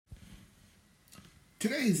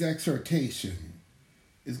Today's exhortation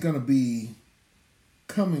is going to be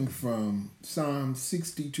coming from Psalm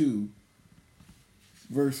 62,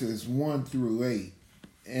 verses 1 through 8,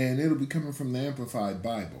 and it'll be coming from the Amplified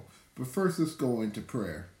Bible. But first, let's go into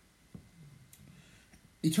prayer.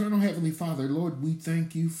 Eternal Heavenly Father, Lord, we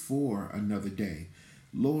thank you for another day.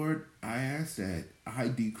 Lord, I ask that I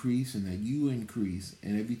decrease and that you increase,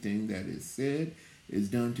 and everything that is said is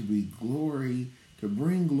done to be glory, to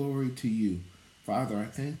bring glory to you. Father, I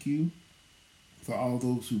thank you for all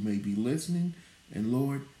those who may be listening, and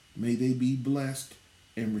Lord, may they be blessed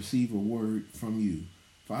and receive a word from you.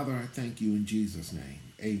 Father, I thank you in Jesus' name.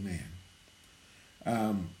 Amen.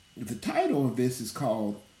 The title of this is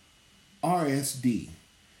called RSD.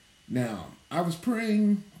 Now, I was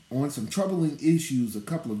praying on some troubling issues a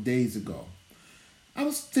couple of days ago. I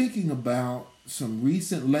was thinking about some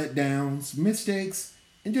recent letdowns, mistakes,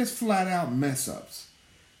 and just flat out mess ups.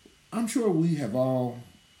 I'm sure we have all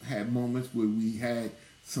had moments where we had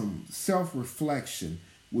some self-reflection,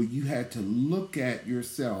 where you had to look at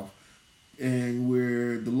yourself and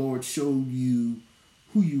where the Lord showed you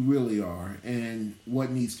who you really are and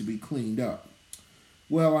what needs to be cleaned up.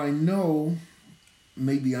 Well, I know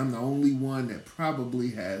maybe I'm the only one that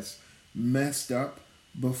probably has messed up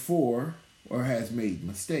before or has made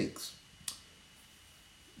mistakes.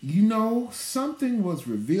 You know, something was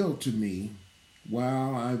revealed to me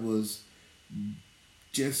while I was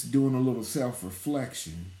just doing a little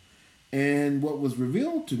self-reflection. And what was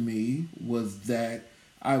revealed to me was that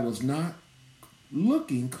I was not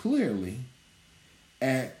looking clearly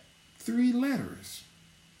at three letters: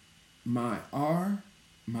 my R,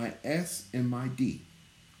 my S, and my D.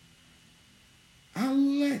 I'll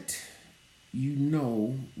let you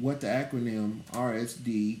know what the acronym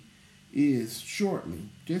RSD is shortly.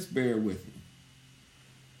 Just bear with me.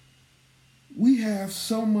 We have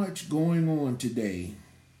so much going on today,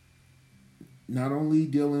 not only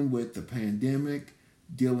dealing with the pandemic,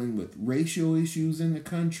 dealing with racial issues in the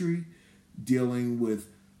country, dealing with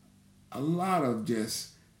a lot of just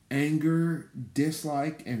anger,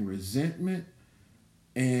 dislike, and resentment.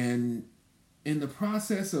 And in the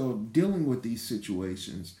process of dealing with these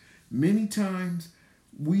situations, many times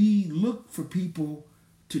we look for people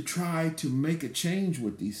to try to make a change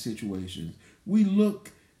with these situations. We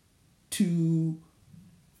look to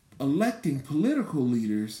electing political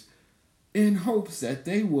leaders in hopes that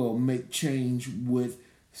they will make change with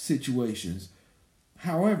situations.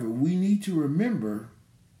 However, we need to remember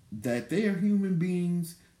that they are human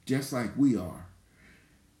beings just like we are.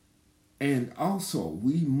 And also,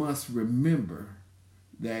 we must remember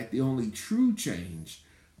that the only true change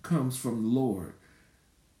comes from the Lord.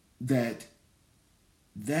 That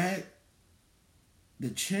the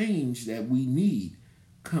change that we need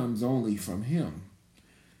comes only from Him.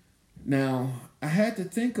 Now, I had to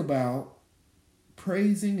think about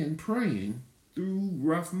praising and praying through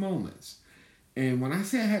rough moments. And when I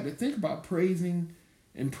say I had to think about praising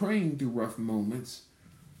and praying through rough moments,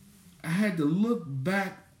 I had to look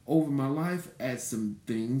back over my life at some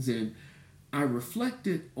things, and I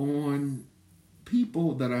reflected on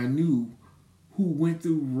people that I knew who went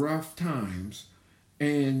through rough times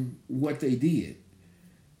and what they did.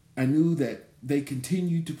 I knew that they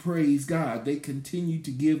continued to praise God. They continued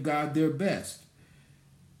to give God their best.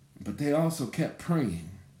 But they also kept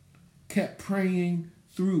praying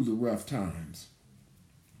through the rough times.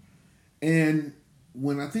 And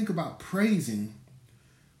when I think about praising,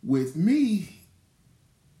 with me,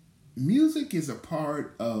 music is a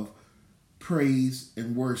part of praise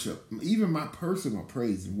and worship, even my personal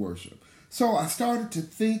praise and worship. So I started to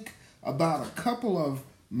think about a couple of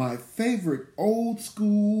my favorite old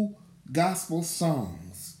school gospel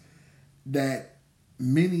songs that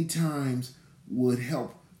many times would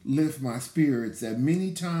help lift my spirits, that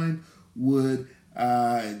many times would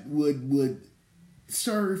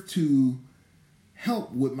serve to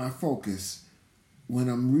help with my focus when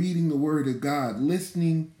I'm reading the Word of God,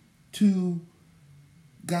 listening to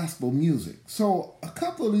gospel music. So a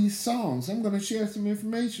couple of these songs, I'm going to share some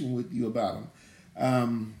information with you about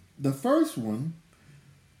them. The first one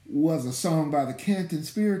was a song by the Canton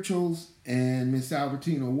Spirituals and Miss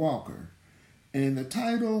Albertina Walker. And the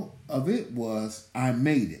title of it was I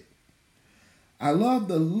Made It. I love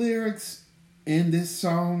the lyrics in this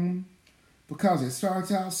song because it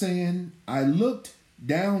starts out saying, I looked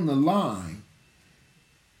down the line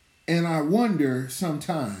and I wonder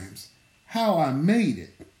sometimes how I made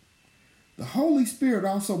it. The Holy Spirit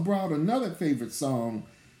also brought another favorite song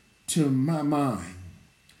to my mind.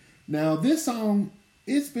 Now, this song,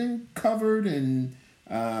 it's been covered and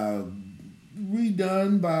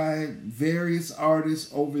redone by various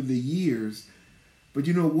artists over the years. But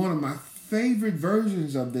one of my favorite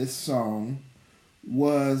versions of this song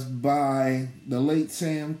was by the late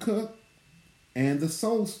Sam Cooke and the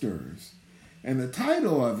Soul Stirrers. And the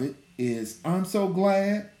title of it is I'm So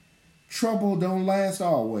Glad Trouble Don't Last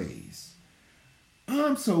Always.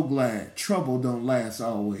 I'm so glad trouble don't last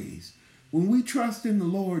always. When we trust in the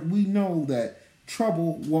Lord, we know that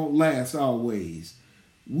trouble won't last always.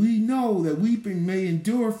 We know that weeping may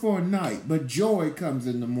endure for a night, but joy comes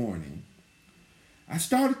in the morning. I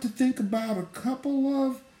started to think about a couple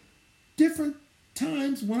of different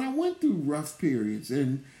times when I went through rough periods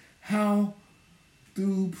and how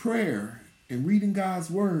through prayer and reading God's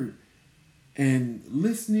word and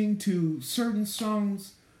listening to certain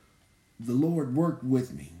songs, the Lord worked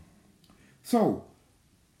with me. So,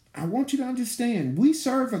 I want you to understand, we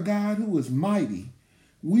serve a God who is mighty.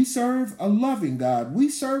 We serve a loving God. We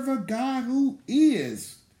serve a God who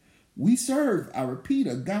is. We serve, I repeat,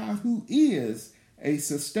 a God who is a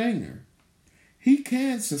sustainer. He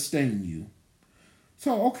can sustain you.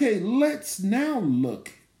 So, okay, let's now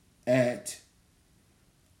look at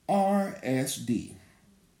RSD.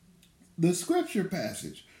 The scripture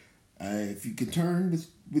passage. If you can turn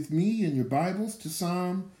with me in your Bibles to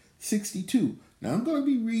Psalm 62. Now, I'm going to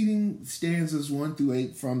be reading stanzas 1 through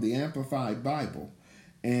 8 from the Amplified Bible.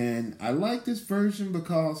 And I like this version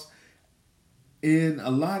because in a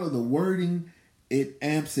lot of the wording, it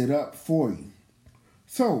amps it up for you.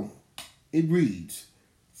 So, it reads,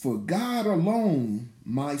 For God alone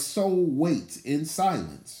my soul waits in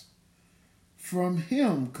silence. From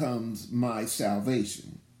him comes my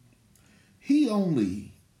salvation. He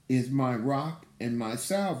only is my rock and my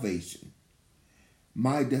salvation,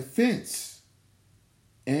 my defense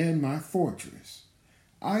and my fortress.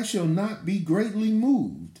 I shall not be greatly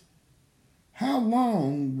moved. How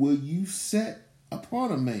long will you set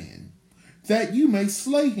upon a man that you may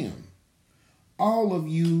slay him? All of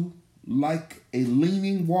you like a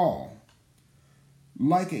leaning wall,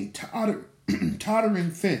 like a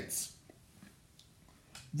tottering fence.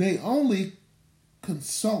 They only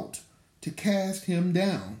consult to cast him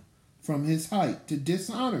down from his height, to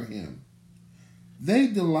dishonor him. They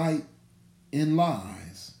delight in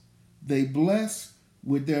lies. They bless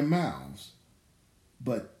with their mouths,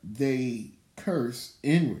 but they curse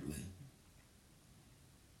inwardly.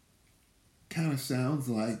 Kind of sounds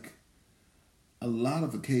like a lot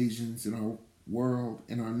of occasions in our world,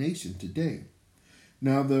 in our nation today.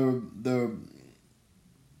 Now, the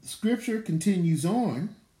scripture continues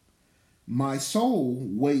on. My soul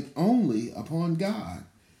wait only upon God,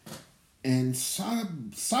 and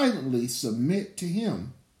silently submit to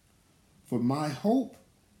him, for my hope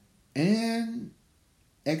and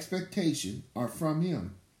expectation are from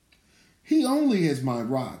him. He only is my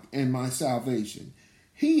rock and my salvation.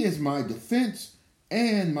 He is my defense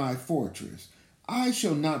and my fortress. I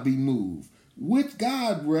shall not be moved. With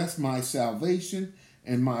God rests my salvation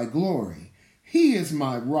and my glory. He is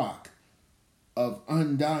my rock of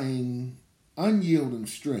unyielding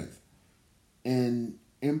strength and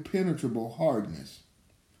impenetrable hardness.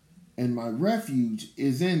 And my refuge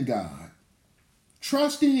is in God.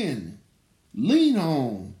 Trust in, lean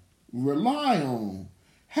on, rely on,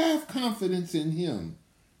 have confidence in him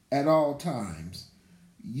at all times.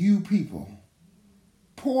 You people,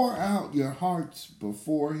 pour out your hearts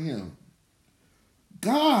before him.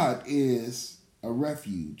 God is a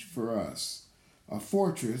refuge for us, a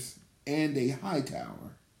fortress and a high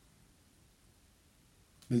tower.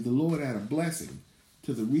 May the Lord add a blessing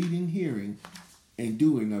to the reading, hearing, and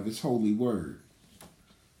doing of his holy word.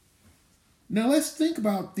 Now let's think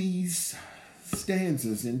about these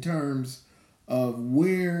stanzas in terms of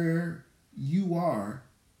where you are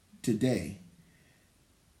today.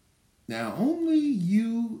 Now, only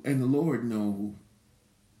you and the Lord know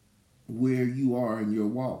where you are in your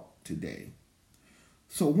walk today.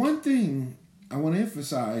 So one thing I want to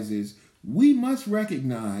emphasize is we must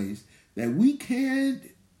recognize that we can't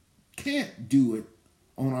do it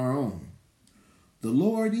on our own. The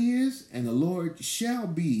Lord is, and the Lord shall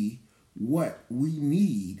be what we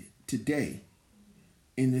need today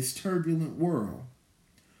in this turbulent world.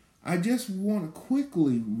 I just want to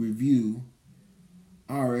quickly review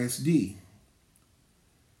RSD.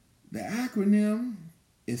 The acronym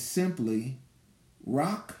is simply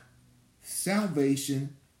Rock,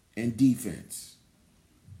 Salvation, and Defense.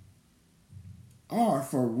 R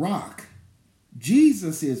for rock.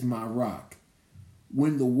 Jesus is my rock.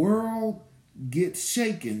 When the world gets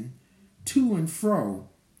shaken to and fro,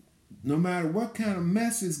 no matter what kind of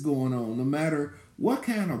mess is going on, no matter what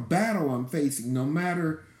kind of battle I'm facing, no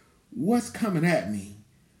matter what's coming at me,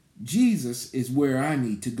 Jesus is where I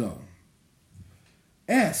need to go.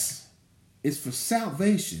 S It's for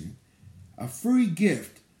salvation, a free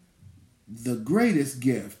gift, the greatest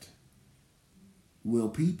gift. Will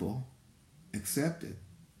people accept it?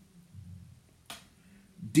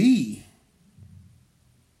 D,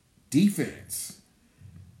 defense.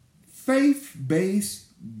 Faith-based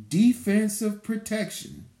defensive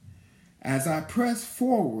protection. As I press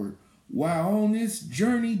forward while on this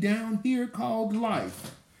journey down here called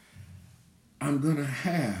life, I'm going to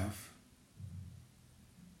have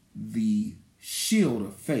the shield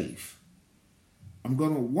of faith. I'm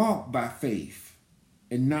going to walk by faith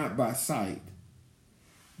and not by sight.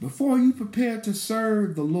 Before you prepare to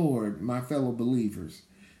serve the Lord, my fellow believers,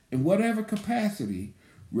 in whatever capacity,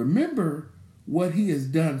 remember what He has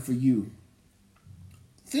done for you.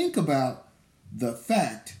 Think about the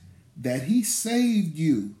fact that He saved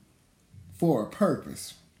you for a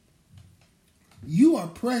purpose. You are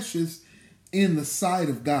precious in the sight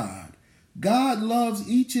of God. God loves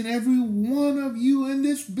each and every one of you in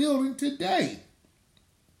this building today.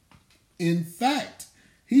 In fact,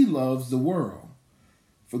 He loves the world.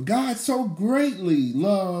 For God so greatly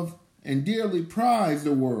loved and dearly prized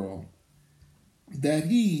the world that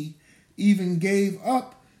He even gave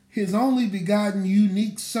up His only begotten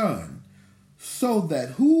unique Son, so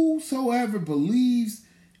that whosoever believes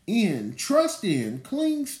in, trusts in,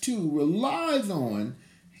 clings to, relies on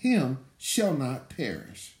Him shall not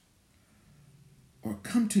perish or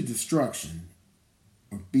come to destruction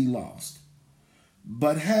or be lost,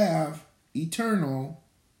 but have eternal,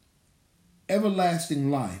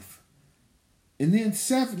 everlasting life. And then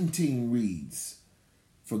 17 reads,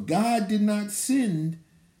 for God did not send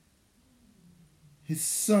His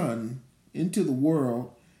Son into the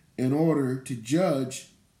world in order to judge,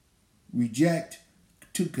 reject,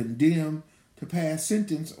 to condemn, to pass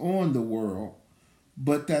sentence on the world,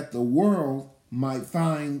 but that the world might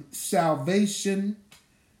find salvation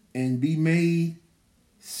and be made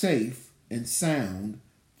safe and sound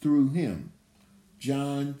through Him.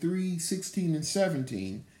 John 3:16 and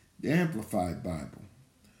 17, the Amplified Bible.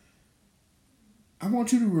 I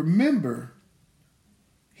want you to remember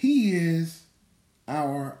He is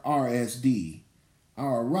our RSD,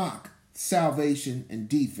 our rock, salvation, and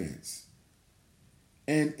defense.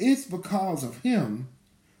 And it's because of Him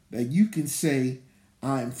that you can say,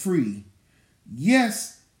 I am free.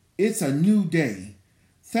 Yes, it's a new day.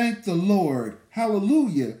 Thank the Lord.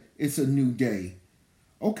 Hallelujah, it's a new day.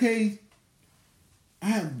 Okay, I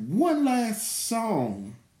have one last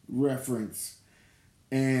song reference,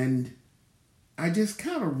 and I just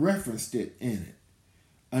kind of referenced it in it.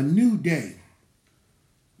 A new day.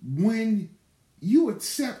 When you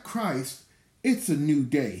accept Christ, it's a new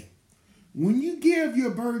day. When you give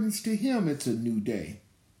your burdens to Him, it's a new day.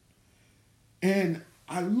 And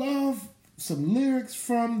I love some lyrics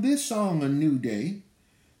from this song, A New Day,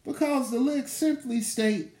 because the lyrics simply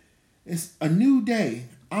state, it's a new day,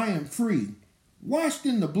 I am free. Washed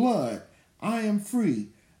in the blood, I am free.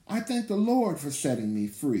 I thank the Lord for setting me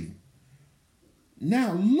free.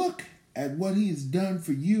 Now look at what He has done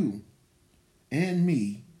for you and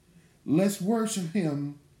me. Let's worship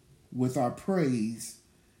Him with our praise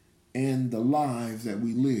and the lives that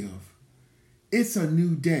we live. It's a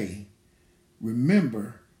new day.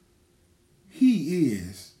 Remember, He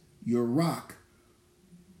is your rock,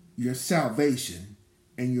 your salvation,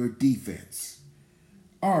 and your defense.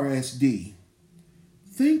 RSD.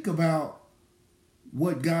 Think about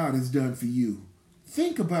what God has done for you.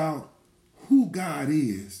 Think about who God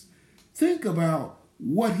is. Think about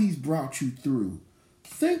what He's brought you through.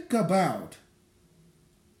 Think about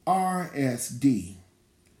RSD.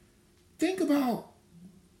 Think about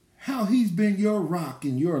how He's been your rock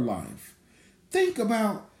in your life. Think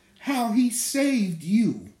about how He saved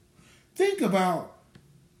you. Think about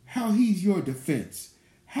how He's your defense,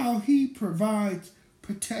 how He provides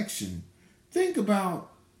protection. Think about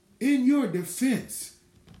in your defense,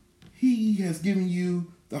 He has given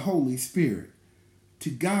you the Holy Spirit to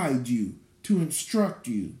guide you, to instruct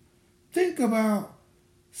you. Think about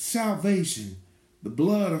salvation, the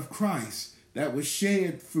blood of Christ that was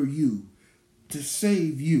shed for you to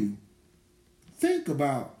save you. Think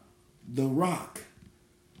about the rock.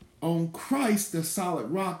 On Christ, the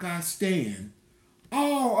solid rock I stand.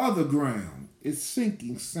 All other ground is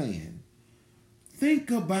sinking sand.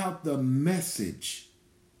 Think about the message,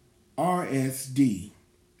 RSD.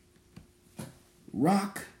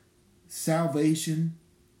 Rock, salvation,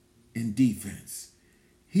 and defense.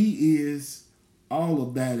 He is all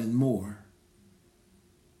of that and more.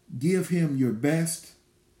 Give Him your best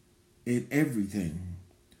in everything.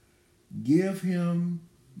 Give Him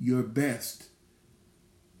your best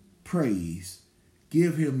praise.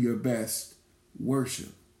 Give Him your best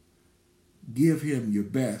worship. Give him your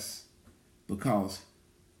best because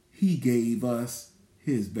he gave us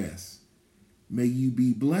his best. May you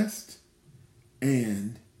be blessed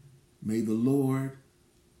and may the Lord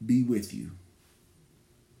be with you.